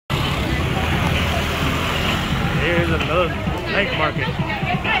Here's another night market.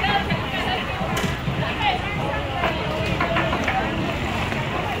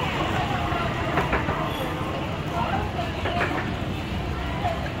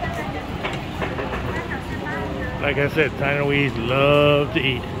 Like I said, Taiwanese love to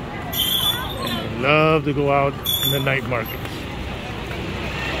eat. And they love to go out in the night markets.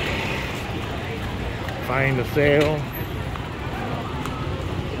 Find a sale.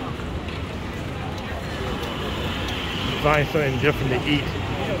 Find something different to eat.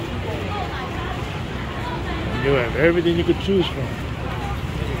 And you have everything you could choose from.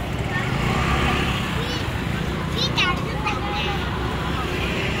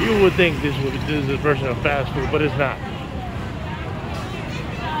 You would think this is a version of fast food, but it's not.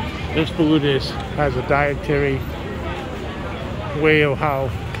 This food has a dietary way of how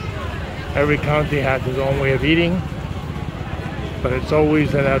every country has its own way of eating, but it's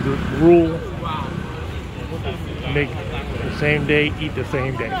always that rule: make the same day, eat the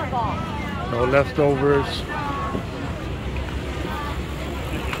same day. No leftovers,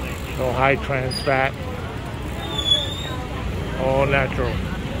 no high trans fat, all natural.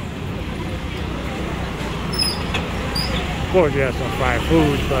 Of course, you have some fried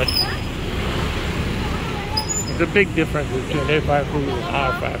foods, but there's a big difference between their fried food and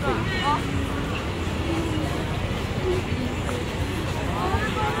our fried food.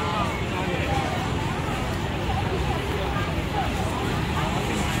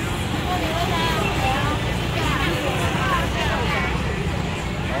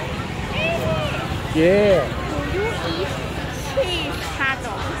 Yeah. Do you eat cheese hot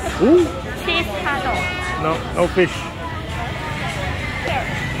dog? Ooh. Cheese hot dog. No fish.